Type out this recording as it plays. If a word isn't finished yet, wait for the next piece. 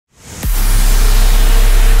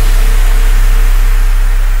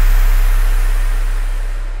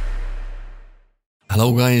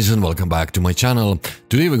Hello guys and welcome back to my channel.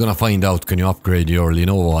 Today we're gonna find out can you upgrade your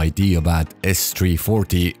Lenovo IdeaPad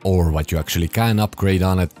S340 or what you actually can upgrade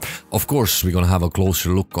on it. Of course we're gonna have a closer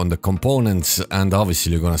look on the components and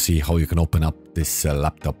obviously you're gonna see how you can open up this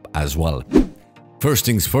laptop as well. First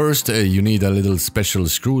things first, you need a little special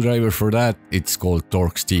screwdriver for that. It's called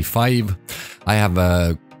Torx T5. I have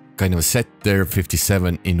a kind of a set there,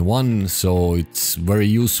 57 in 1, so it's very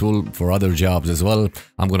useful for other jobs as well.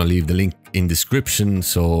 I'm gonna leave the link in description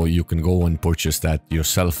so you can go and purchase that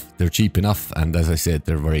yourself. They're cheap enough and as I said,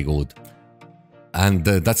 they're very good. And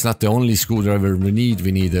that's not the only screwdriver we need.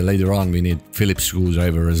 Later on we need Phillips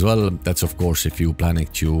screwdriver as well. That's of course if you're planning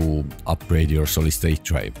to upgrade your solid state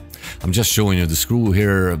drive. I'm just showing you the screw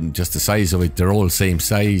here, just the size of it. They're all same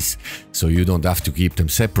size, so you don't have to keep them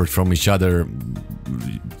separate from each other.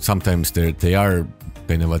 Sometimes they are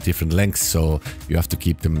kind of a different lengths, so you have to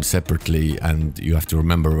keep them separately and you have to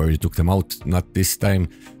remember where you took them out. Not this time,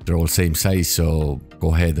 they're all same size, so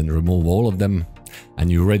go ahead and remove all of them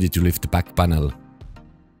and you're ready to lift the back panel.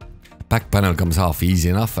 Back panel comes off easy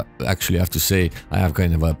enough. Actually, I have to say I have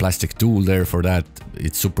kind of a plastic tool there for that.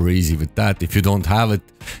 It's super easy with that. If you don't have it,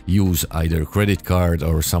 use either a credit card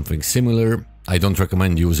or something similar. I don't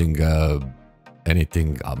recommend using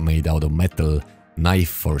anything made out of metal,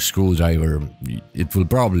 knife or screwdriver. It will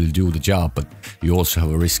probably do the job, but you also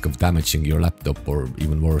have a risk of damaging your laptop or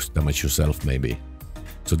even worse, damage yourself maybe.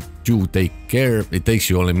 So do take care. It takes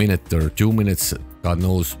you only a minute or 2 minutes. God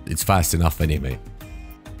knows, it's fast enough anyway.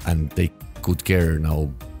 And take good care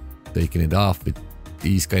now taking it off. It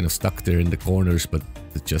is kind of stuck there in the corners, but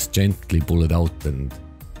just gently pull it out and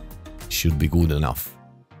it should be good enough.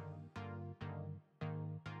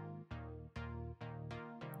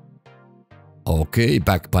 Okay,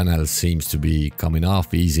 back panel seems to be coming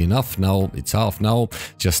off easy enough now. It's off now.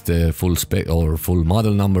 Just the full spec or full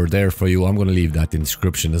model number there for you. I'm gonna leave that in the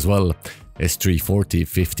description as well. S340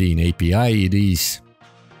 15 API it is.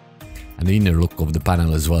 And the inner look of the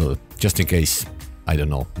panel as well, just in case, I don't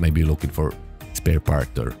know, maybe you're looking for spare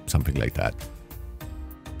part or something like that.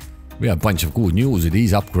 We have a bunch of good news. It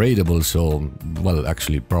is upgradable, so, well,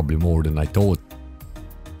 actually probably more than I thought.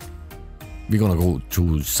 We're gonna go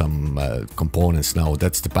through some components now.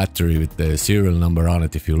 That's the battery with the serial number on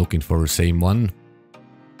it if you're looking for the same one.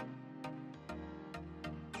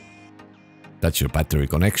 That's your battery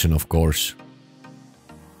connection, of course.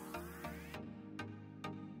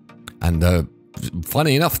 And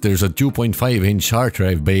funny enough, there's a 2.5-inch hard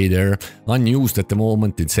drive bay there, unused at the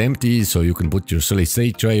moment. It's empty, so you can put your solid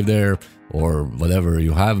state drive there or whatever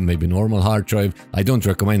you have, maybe normal hard drive. I don't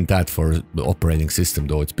recommend that for the operating system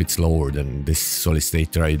though, it's a bit slower than this solid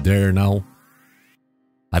state drive there now.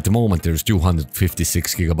 At the moment there's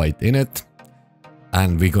 256 GB in it,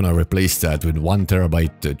 and we're gonna replace that with 1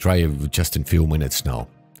 TB drive just in a few minutes now.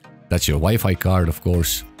 That's your Wi-Fi card, of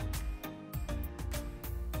course.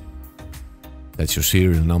 That's your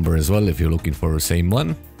serial number as well if you're looking for the same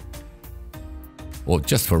one. Well,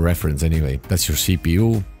 just for reference anyway. That's your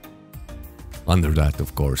CPU. Under that,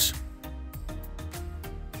 of course.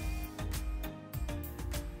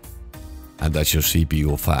 And that's your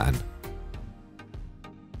CPU fan.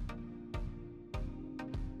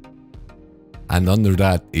 And under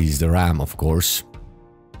that is the RAM, of course.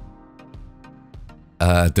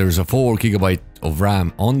 There's a 4 GB of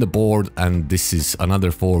RAM on the board and this is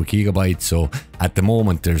another 4 GB, so at the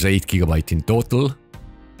moment there's 8 GB in total.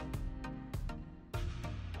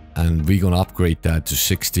 And we're gonna upgrade that to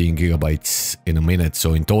 16 GB in a minute,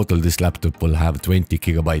 so in total this laptop will have 20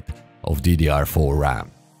 GB of DDR4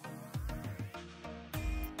 RAM.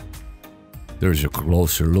 There's a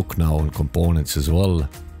closer look now on components as well.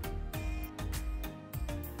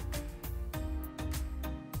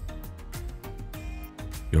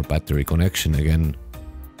 Your battery connection again,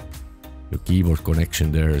 your keyboard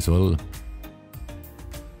connection there as well,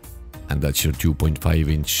 and that's your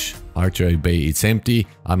 2.5-inch hard drive bay. It's empty.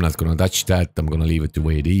 I'm not gonna touch that. I'm gonna leave it the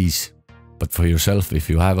way it is. But for yourself, if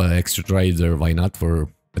you have an extra drive there, why not, for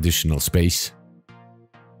additional space?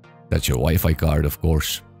 That's your Wi-Fi card, of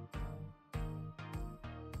course,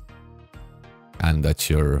 and that's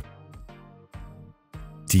your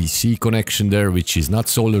TC connection there, which is not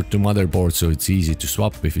soldered to motherboard, so it's easy to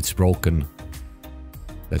swap if it's broken.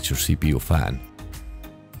 That's your CPU fan.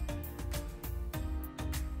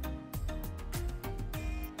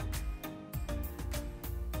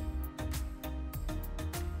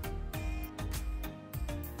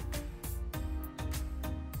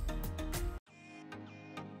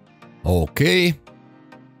 Okay.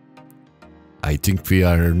 I think we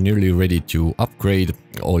are nearly ready to upgrade.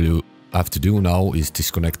 All you have to do now is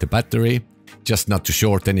disconnect the battery. just not to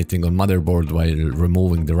short anything on motherboard while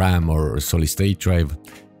removing the RAM or solid state drive.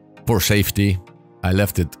 For safety, I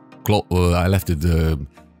left it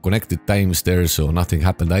connected times there, so nothing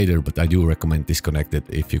happened either, but I do recommend disconnect it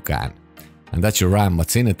if you can. And that's your RAM,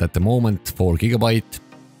 what's in it at the moment, 4 GB.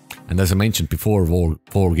 And as I mentioned before,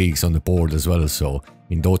 4 gigs on the board as well, so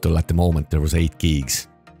in total at the moment there was 8 gigs.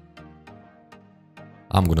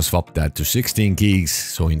 I'm gonna swap that to 16 gigs,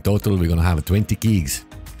 so in total we're gonna have 20 gigs.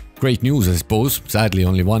 Great news, I suppose. Sadly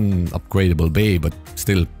only one upgradable bay, but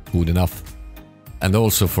still good enough. And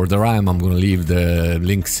also for the RAM, I'm gonna leave the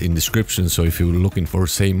links in description, so if you're looking for the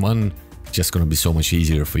same one, it's just gonna be so much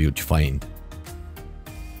easier for you to find.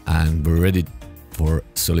 And we're ready for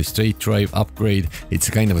solid state drive upgrade. It's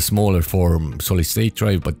kind of a smaller form solid state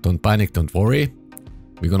drive, but don't panic, don't worry.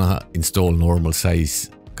 We're gonna install normal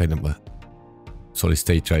size kind of a solid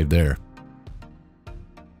state drive there.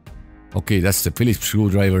 Okay, that's the Phillips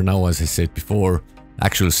screwdriver now, as I said before.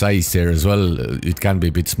 Actual size there as well, it can be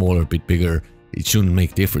a bit smaller, a bit bigger. It shouldn't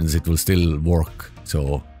make difference, it will still work.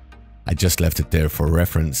 So I just left it there for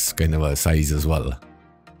reference, kind of a size as well.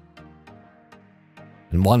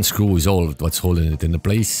 And one screw is all what's holding it into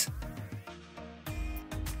place.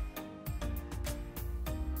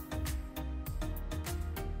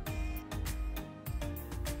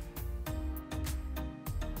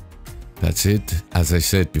 That's it. As I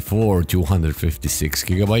said before, 256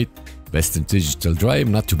 GB. Western Digital drive,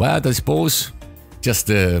 not too bad I suppose. Just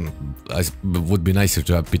would be nicer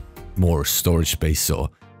to have a bit more storage space,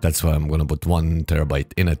 so that's why I'm gonna put 1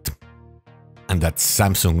 TB in it. And that's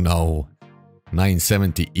Samsung now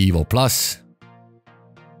 970 EVO Plus.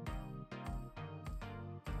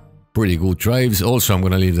 Pretty good drives. Also, I'm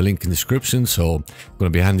gonna leave the link in the description, so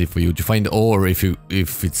gonna be handy for you to find. Or if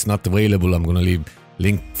it's not available, I'm gonna leave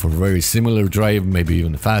link for very similar drive, maybe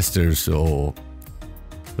even faster. So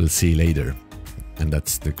we'll see later. And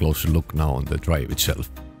that's the closer look now on the drive itself.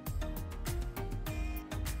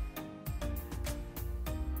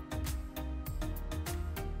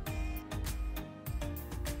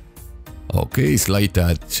 Okay, slide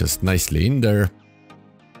that just nicely in there.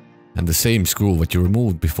 And the same screw what you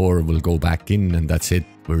removed before will go back in, and that's it.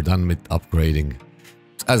 We're done with upgrading.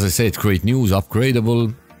 As I said, great news,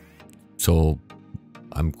 upgradable. So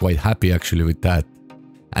I'm quite happy actually with that.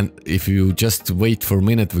 And if you just wait for a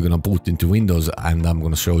minute, we're gonna boot into Windows and I'm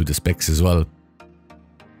gonna show you the specs as well.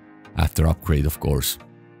 After upgrade, of course.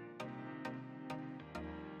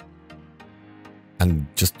 And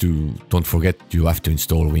just don't forget, you have to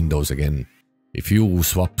install Windows again. If you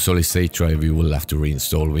swap solid state drive, you will have to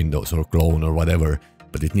reinstall Windows or clone or whatever,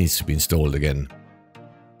 but it needs to be installed again.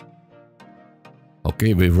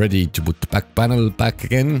 Okay, we're ready to put the back panel back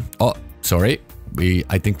again. Oh, sorry.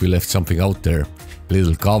 I think we left something out there.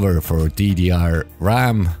 Little cover for DDR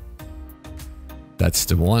RAM. That's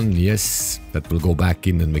the one, yes. That will go back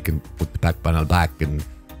in and we can put the back panel back and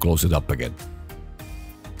close it up again.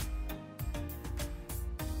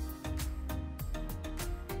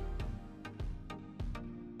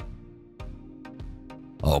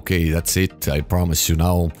 Okay, that's it. I promise you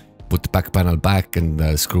now. Put the back panel back and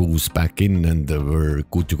the screws back in and we're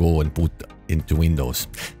good to go and put into Windows.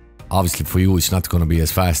 Obviously for you it's not going to be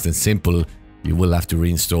as fast and simple. You will have to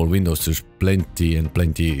reinstall Windows. There's plenty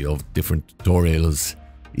of different tutorials.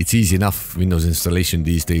 It's easy enough. Windows installation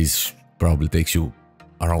these days probably takes you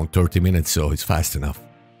around 30 minutes, so it's fast enough.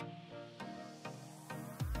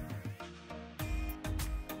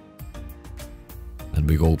 And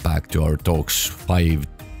we go back to our Torx 5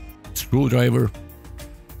 screwdriver.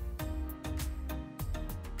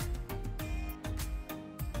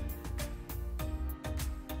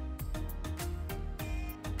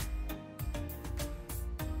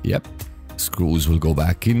 Yep, screws will go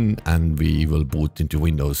back in and we will boot into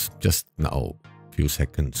Windows just now, a few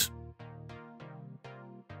seconds.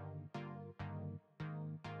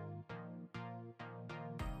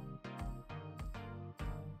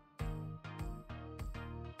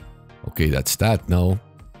 Okay, that's that now.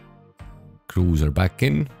 Screws are back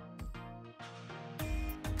in.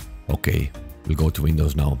 Okay, we'll go to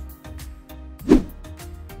Windows now.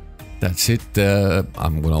 That's it.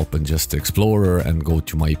 I'm gonna open just the Explorer and go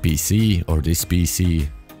to my PC or this PC.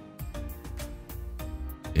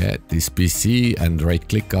 Yeah, this PC, and right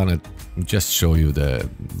click on it and just show you the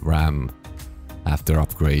RAM after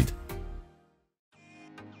upgrade.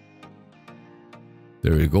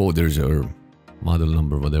 There you go, there's your model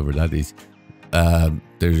number, whatever that is.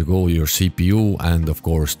 There you go, your CPU, and of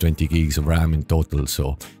course 20 gigs of RAM in total.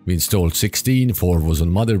 So we installed 16, 4 was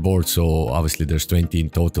on motherboard, so obviously there's 20 in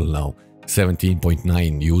total now.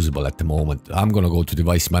 17.9 usable at the moment. I'm gonna go to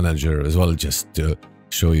device manager as well just to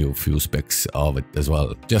show you a few specs of it as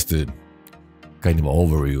well. Just a kind of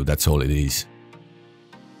overview, that's all it is.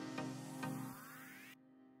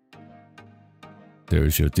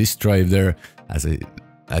 There's your disk drive there, as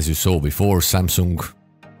you saw before, Samsung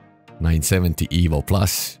 970 EVO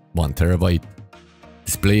Plus, 1 TB.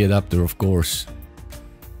 Display adapter, of course.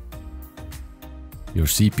 Your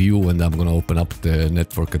CPU, and I'm gonna open up the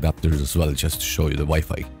network adapters as well, just to show you the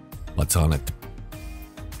Wi-Fi, what's on it.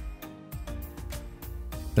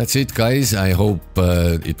 That's it, guys. I hope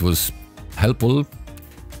it was helpful,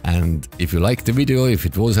 and if you liked the video, if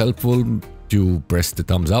it was helpful, do press the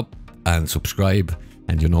thumbs up and subscribe,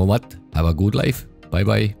 and you know what, have a good life. Bye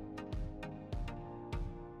bye.